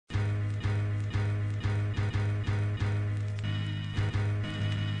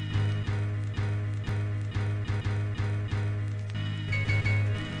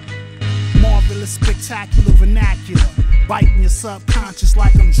Marvelous, spectacular vernacular, biting your subconscious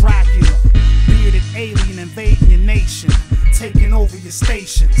like I'm Dracula. Bearded alien invading your nation, taking over your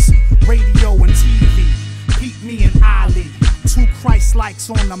stations, radio and TV. Pete, me and Ali, two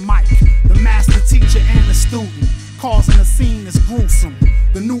Christ-likes on the mic, the master teacher and the student, causing a scene that's gruesome.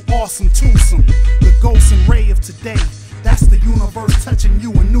 The new awesome twosome, the ghost and ray of today. That's the universe touching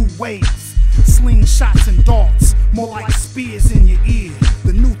you in new ways. Slingshots and darts, more like spears in your ear.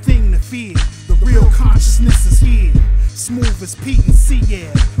 The new thing to fear, the real consciousness is here. Smooth as Pete and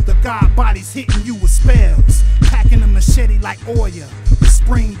Sierra, the god body's hitting you with spells. Packing a machete like Oya, the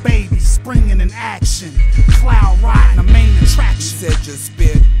spring baby springing in action. Cloud riding a main attraction. He said just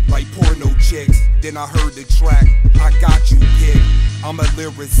spit like porno chicks, then I heard the track, I got you picked. I'm a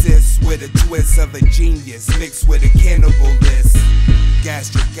lyricist with a twist of a genius mixed with a cannibalist.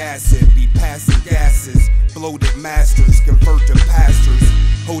 Gastric acid be passing gases, bloated masters convert to pastors.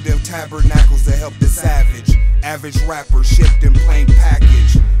 Hold them tabernacles to help the savage. Average rapper shipped in plain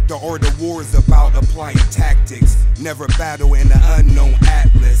package. The art of war is about applying tactics, never battle in the unknown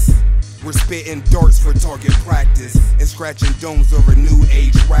atlas. We're spitting darts for target practice and scratching domes over new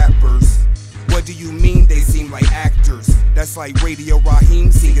age rappers. What do you mean they seem like actors? That's like Radio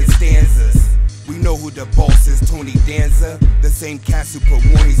Raheem singing stanzas. We know who the boss is, Tony Danza, the same cats who put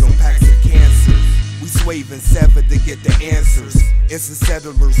warnings on packs of cancer. We swave and sever to get the answers. It's the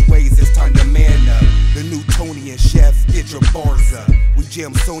settlers' ways, it's time to man up. The new Tony and Chef, get your bars up. We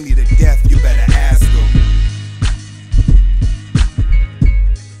jam Sony to death, you better ask them.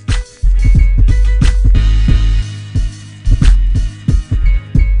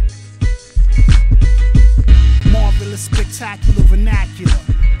 Spectacular vernacular,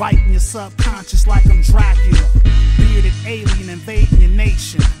 biting your subconscious like I'm Dracula. Bearded alien invading your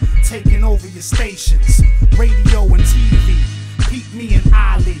nation, taking over your stations, radio and TV. Pete, me and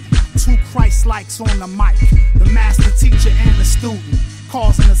Ali, two Christ-likes on the mic, the master teacher and the student,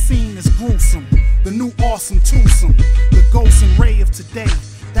 causing a scene that's gruesome. The new awesome twosome, the ghost and ray of today.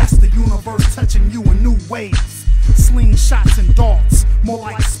 That's the universe touching you in new ways. Slingshots and darts, more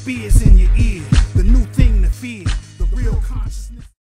like spears in your ear. The new thing to fear, the real consciousness.